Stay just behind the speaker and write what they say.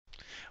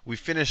We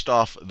finished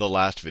off the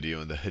last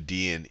video in the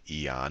Hadean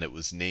Eon. It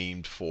was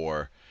named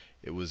for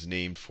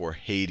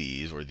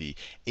Hades, or the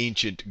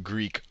ancient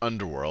Greek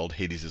underworld.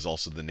 Hades is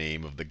also the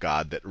name of the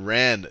god that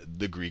ran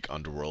the Greek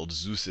underworld,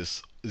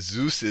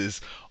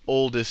 Zeus's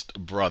oldest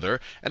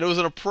brother. And it was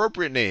an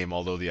appropriate name,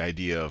 although the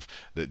idea of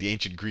the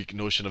ancient Greek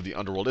notion of the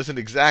underworld isn't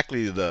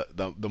exactly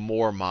the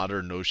more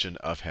modern notion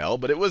of hell.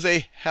 But it was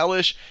a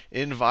hellish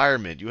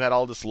environment. You had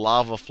all this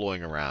lava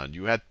flowing around.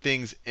 You had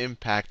things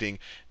impacting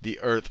the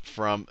earth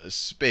from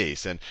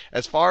space. And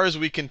as far as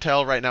we can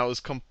tell right now, it was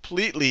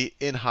completely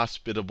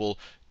inhospitable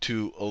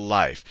to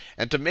life.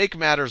 And to make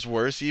matters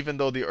worse, even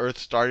though the Earth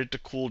started to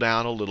cool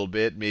down a little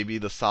bit, maybe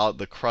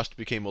the crust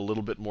became a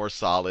little bit more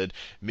solid,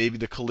 maybe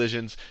the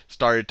collisions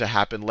started to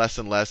happen less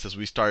and less as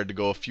we started to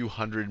go a few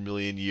 100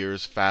 million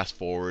years fast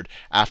forward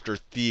after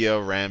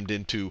Theia rammed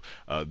into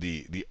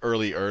the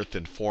early Earth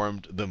and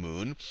formed the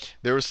moon.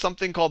 There was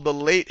something called the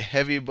late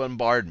heavy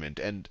bombardment,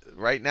 and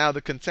right now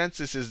the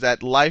consensus is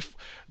that life,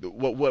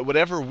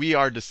 whatever we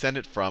are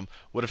descended from,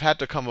 would have had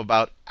to come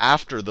about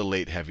after the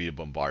late heavy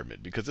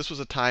bombardment, because this was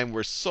a time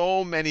where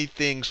so many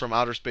things from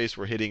outer space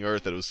were hitting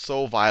Earth that it was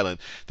so violent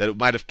that it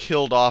might have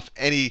killed off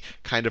any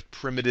kind of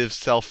primitive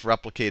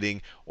self-replicating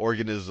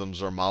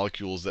organisms or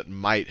molecules that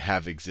might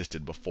have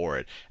existed before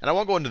it. And I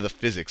won't go into the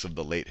physics of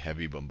the late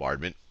heavy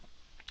bombardment,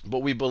 but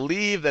we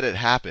believe that it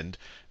happened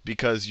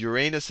because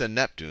Uranus and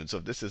Neptune, so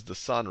this is the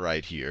sun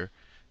right here,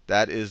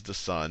 that is the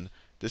sun,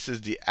 this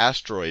is the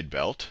asteroid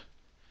belt.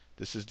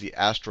 This is the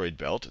asteroid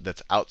belt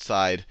that's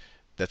outside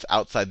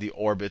the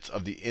orbits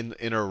of the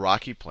inner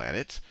rocky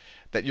planets.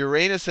 That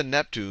Uranus and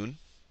Neptune,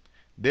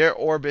 their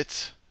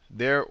orbits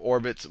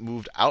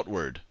moved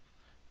outward.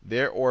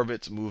 Their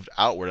orbits moved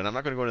outward. And I'm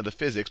not going to go into the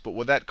physics, but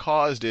what that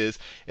caused is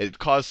it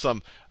caused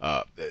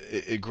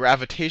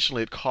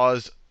gravitationally, it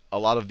caused a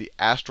lot of the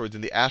asteroids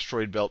in the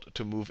asteroid belt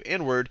to move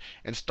inward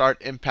and start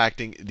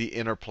impacting the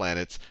inner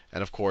planets.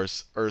 And of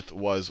course, Earth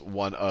was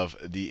one of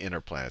the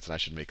inner planets. And I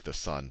should make the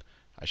sun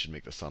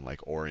like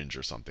orange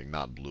or something,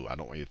 not blue. I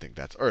don't want you to think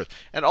that's Earth.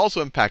 And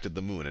also impacted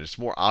the moon. And it's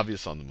more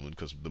obvious on the moon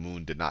because the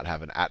moon does not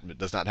have an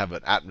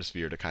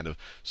atmosphere to kind of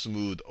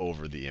smooth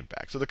over the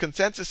impact. So the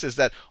consensus is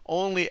that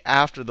only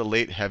after the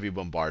late heavy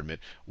bombardment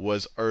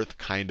was Earth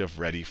kind of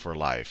ready for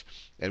life.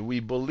 And we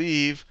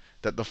believe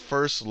that the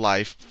first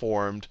life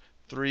formed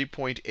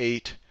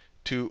 3.8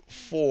 to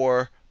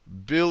 4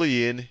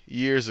 billion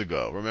years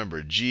ago.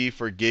 Remember, G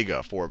for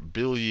giga, for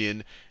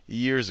billion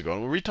years ago.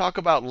 And when we talk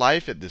about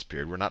life at this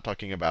period, we're not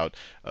talking about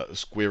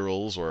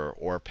squirrels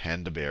or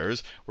panda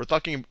bears. We're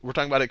talking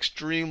about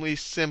extremely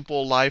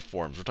simple life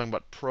forms. We're talking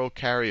about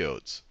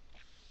prokaryotes.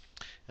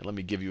 And let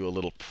me give you a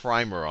little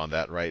primer on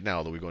that right now,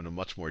 although we go into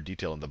much more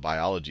detail in the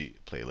biology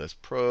playlist.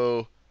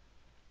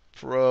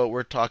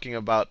 We're talking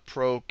about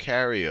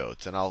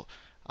prokaryotes, and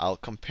I'll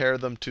compare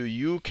them to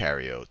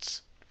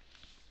eukaryotes.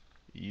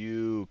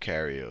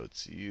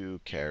 Eukaryotes.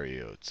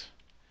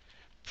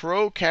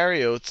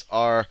 Prokaryotes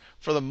are,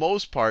 for the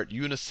most part,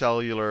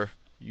 unicellular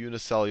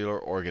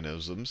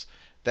organisms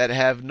that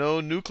have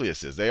no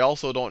nucleuses. They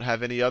also don't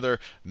have any other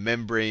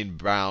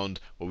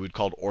membrane-bound, what we'd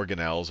call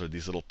organelles, or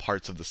these little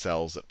parts of the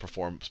cells that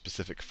perform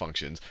specific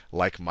functions,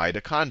 like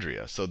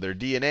mitochondria. So their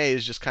DNA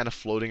is just kind of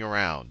floating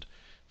around.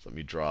 So let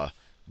me draw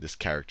this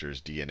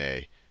character's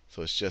DNA.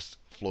 So it's just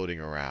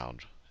floating around,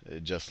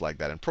 just like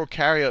that. And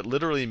prokaryote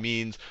literally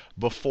means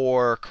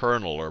before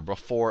kernel or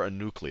before a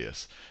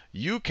nucleus.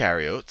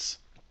 Eukaryotes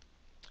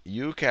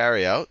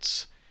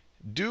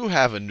do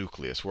have a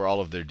nucleus where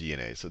all of their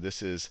DNA. So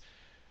this is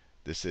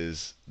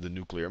the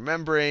nuclear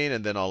membrane,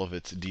 and then all of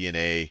its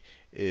DNA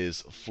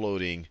is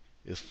floating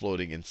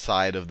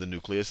inside of the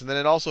nucleus. And then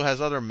it also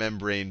has other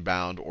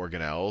membrane-bound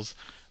organelles.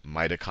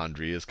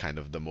 Mitochondria is kind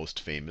of the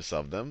most famous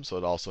of them. So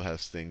it also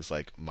has things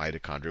like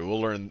mitochondria. We'll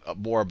learn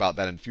more about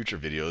that in future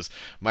videos.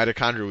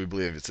 Mitochondria, we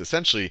believe, it's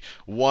essentially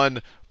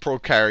one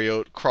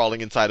prokaryote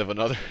crawling inside of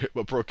another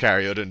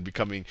prokaryote and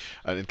becoming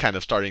and kind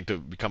of starting to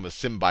become a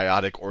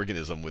symbiotic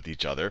organism with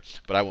each other.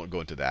 But I won't go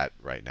into that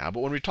right now.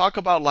 But when we talk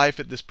about life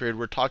at this period,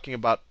 we're talking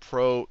about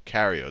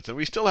prokaryotes. And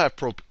we still have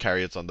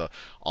prokaryotes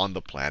on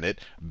the planet.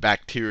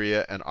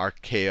 Bacteria and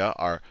archaea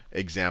are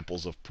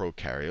examples of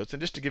prokaryotes.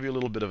 And just to give you a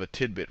little bit of a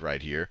tidbit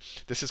right here,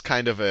 this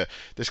kind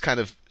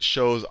of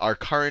shows our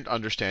current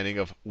understanding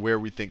of where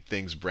we think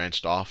things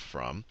branched off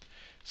from.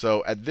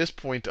 So at this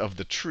point of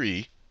the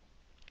tree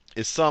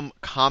is some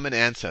common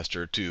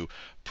ancestor to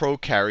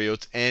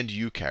prokaryotes and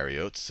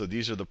eukaryotes. So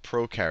these are the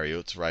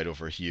prokaryotes right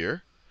over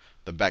here,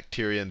 the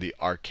bacteria and the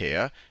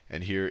archaea,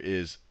 and here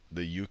is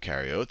the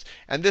eukaryotes.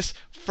 And this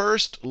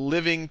first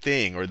living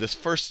thing, or this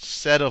first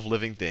set of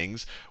living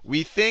things,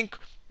 we think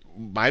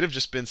might have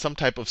just been some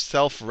type of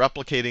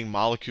self-replicating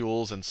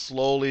molecules, and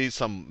slowly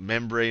some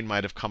membrane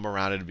might have come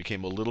around it and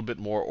became a little bit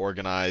more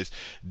organized.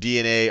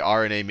 DNA,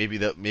 RNA,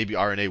 maybe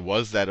RNA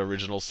was that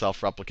original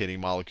self-replicating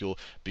molecule,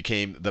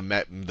 became the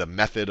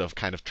method of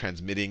kind of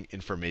transmitting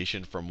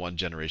information from one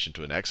generation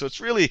to the next. So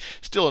it's really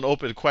still an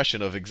open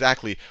question of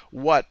exactly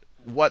what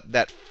what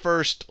that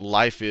first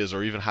life is,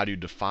 or even how do you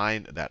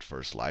define that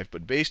first life.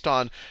 But based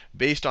on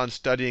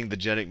studying the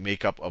genetic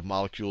makeup of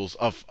molecules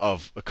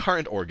of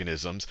current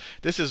organisms,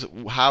 this is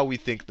how we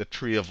think the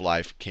tree of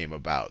life came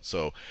about.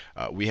 So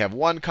we have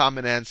one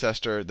common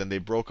ancestor, then they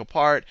broke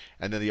apart,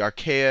 and then the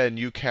archaea and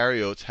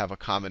eukaryotes have a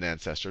common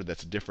ancestor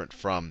that's different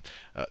from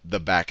the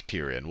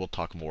bacteria. And we'll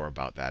talk more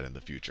about that in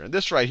the future. And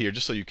this right here,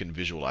 just so you can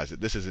visualize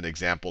it, this is an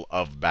example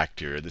of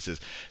bacteria. This is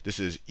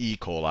E.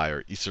 coli,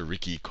 or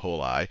Escherichia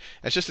coli.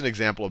 It's just an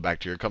example of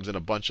bacteria. It comes in a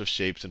bunch of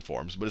shapes and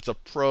forms, but it's a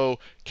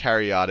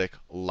prokaryotic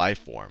life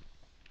form.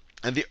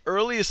 And the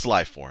earliest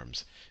life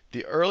forms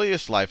we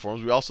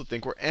also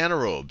think were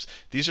anaerobes.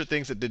 These are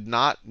things that did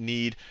not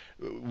need,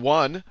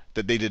 one,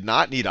 that they did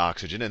not need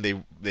oxygen,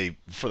 and they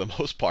for the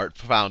most part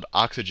found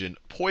oxygen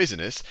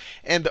poisonous.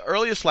 And the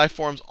earliest life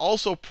forms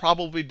also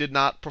probably did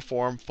not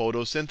perform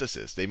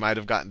photosynthesis. They might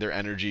have gotten their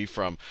energy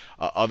from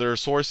other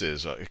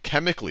sources,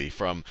 chemically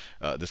from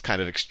this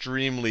kind of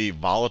extremely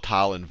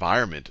volatile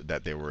environment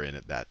that they were in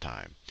at that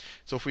time.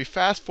 So if we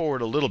fast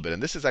forward a little bit,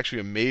 and this is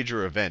actually a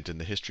major event in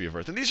the history of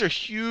Earth, and these are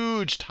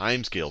huge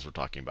timescales we're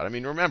talking about. I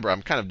mean, remember,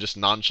 I'm kind of just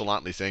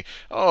nonchalantly saying,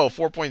 oh,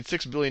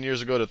 4.6 billion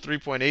years ago to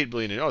 3.8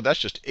 billion. Oh, that's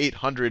just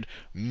 800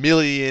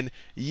 million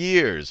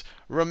years.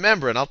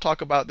 Remember, and I'll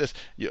talk about this,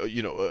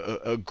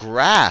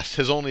 grass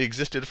has only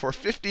existed for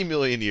 50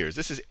 million years.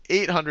 This is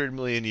 800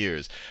 million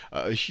years.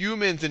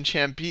 Humans and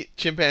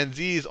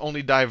chimpanzees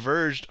only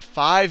diverged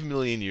 5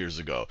 million years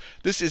ago.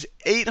 This is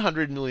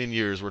 800 million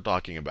years we're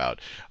talking about.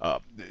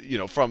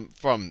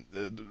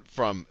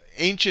 From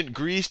ancient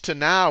Greece to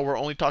now, we're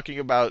only talking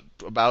about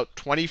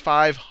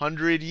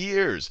 2,500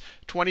 years.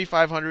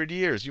 2,500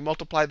 years. You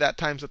multiply that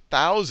times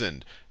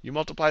 1,000. You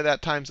multiply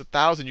that times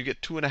 1,000, you get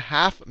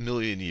 2.5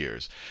 million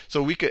years.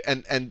 So we could,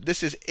 and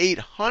this is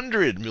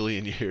 800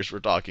 million years we're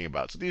talking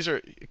about. So these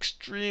are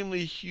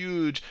extremely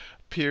huge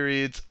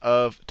periods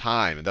of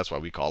time, and that's why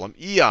we call them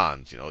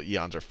eons.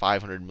 Eons are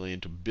 500 million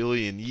to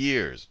billion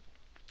years.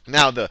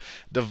 Now, the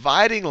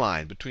dividing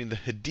line between the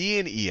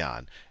Hadean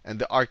eon and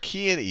the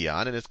Archean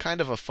eon, and it's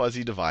kind of a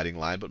fuzzy dividing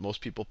line, but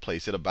most people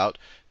place it about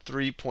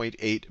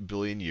 3.8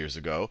 billion years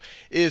ago,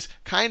 is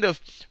kind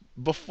of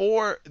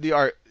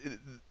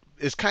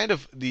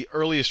the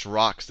earliest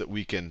rocks that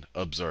we can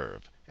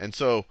observe. And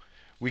so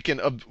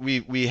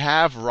we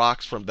have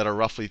rocks that are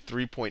roughly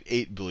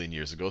 3.8 billion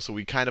years ago. So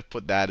we kind of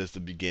put that as the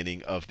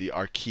beginning of the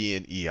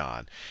Archean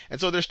eon. And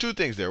so there's two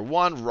things there.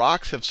 One,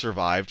 rocks have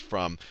survived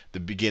from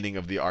the beginning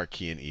of the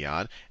Archean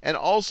eon, and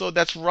also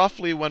that's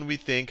roughly when we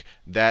think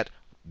that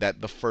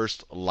the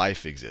first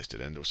life existed.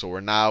 And so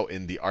we're now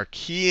in the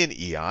Archean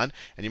eon.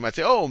 And you might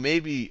say, oh,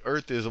 maybe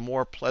Earth is a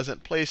more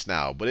pleasant place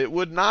now. But it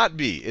would not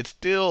be. It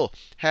still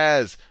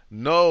has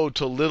no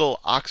to little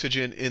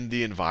oxygen in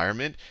the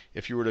environment.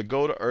 If you were to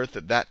go to Earth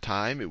at that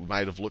time, it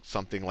might have looked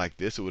something like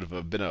this. It would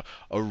have been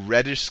a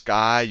reddish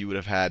sky. You would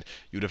have had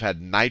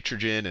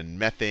nitrogen and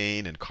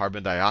methane and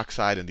carbon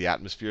dioxide in the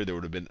atmosphere. There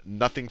would have been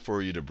nothing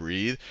for you to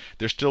breathe.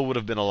 There still would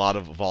have been a lot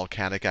of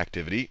volcanic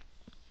activity.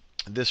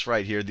 This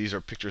right here, these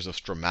are pictures of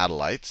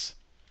stromatolites.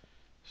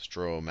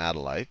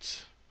 Stromatolites.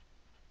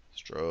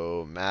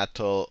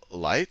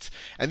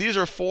 And these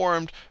are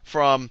formed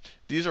from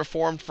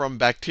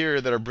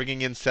bacteria that are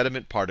bringing in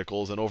sediment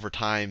particles, and over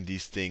time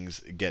these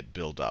things get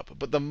built up.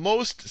 But the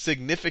most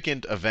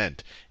significant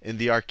event in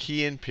the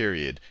Archean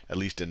period, at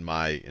least in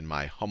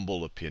my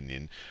humble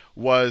opinion,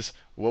 was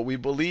what we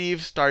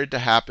believe started to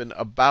happen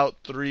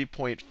about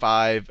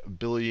 3.5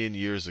 billion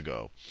years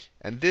ago.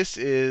 And this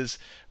is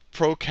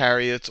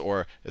prokaryotes,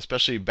 or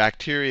especially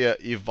bacteria,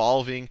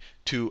 evolving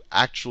to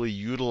actually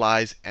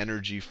utilize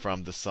energy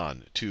from the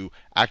sun, to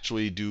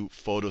actually do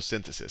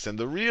photosynthesis. And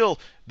the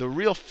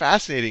real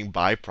fascinating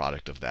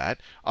byproduct of that,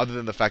 other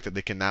than the fact that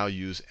they can now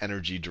use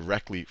energy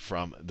directly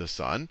from the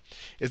sun,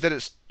 is that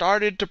it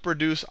started to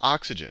produce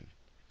oxygen.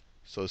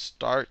 So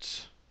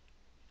starts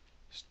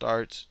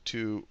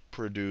to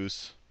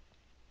produce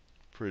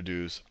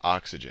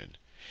oxygen.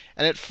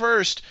 And at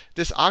first,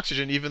 this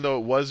oxygen, even though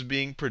it was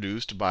being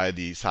produced by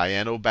the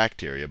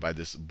cyanobacteria, by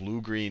this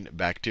blue-green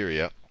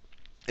bacteria,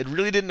 it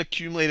really didn't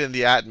accumulate in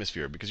the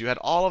atmosphere because you had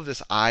all of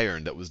this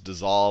iron that was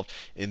dissolved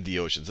in the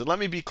oceans. And let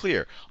me be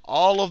clear,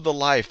 all of the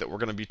life that we're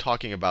going to be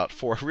talking about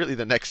for really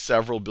the next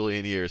several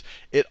billion years,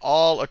 it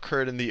all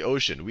occurred in the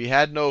ocean. We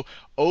had no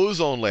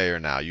ozone layer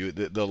now.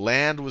 The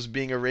land was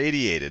being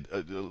irradiated.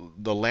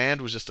 The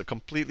land was just a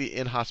completely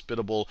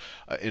inhospitable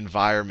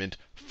environment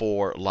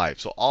for life.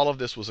 So all of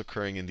this was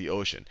occurring in the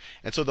ocean.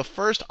 And so the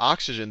first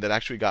oxygen that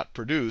actually got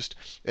produced,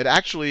 instead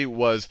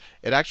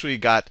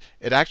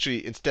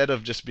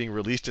of just being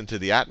released into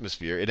the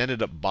atmosphere, it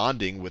ended up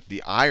bonding with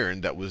the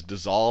iron that was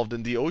dissolved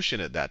in the ocean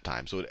at that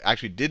time. So it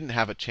actually didn't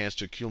have a chance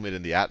to accumulate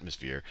in the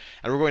atmosphere.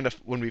 And we're going to,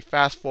 when we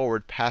fast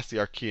forward past the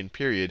Archean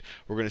period,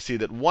 we're going to see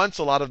that once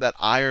a lot of that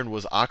iron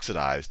was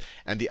oxidized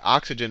and the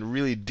oxygen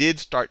really did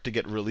start to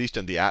get released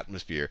in the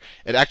atmosphere,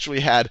 it actually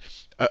had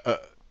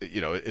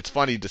it's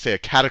funny to say a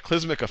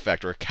cataclysmic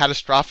effect or a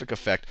catastrophic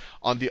effect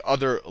on the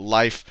other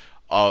life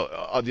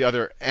the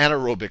other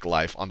anaerobic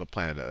life on the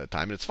planet at the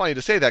time. And it's funny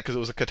to say that because it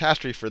was a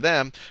catastrophe for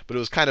them, but it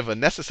was kind of a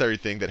necessary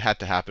thing that had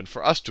to happen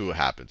for us to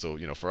happen. So,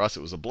 for us,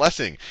 it was a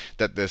blessing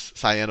that this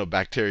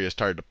cyanobacteria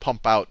started to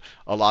pump out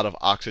a lot of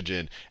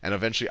oxygen and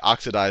eventually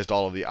oxidized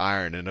all of the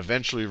iron and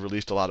eventually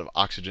released a lot of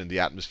oxygen in the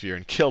atmosphere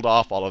and killed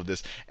off all of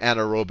this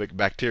anaerobic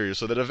bacteria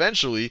so that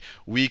eventually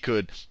we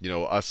could,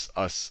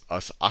 us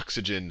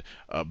oxygen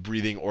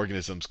breathing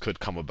organisms could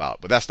come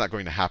about. But that's not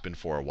going to happen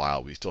for a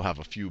while. We still have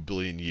a few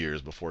billion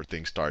years before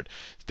things start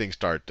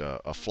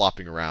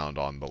flopping around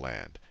on the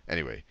land.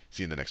 Anyway,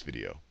 see you in the next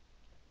video.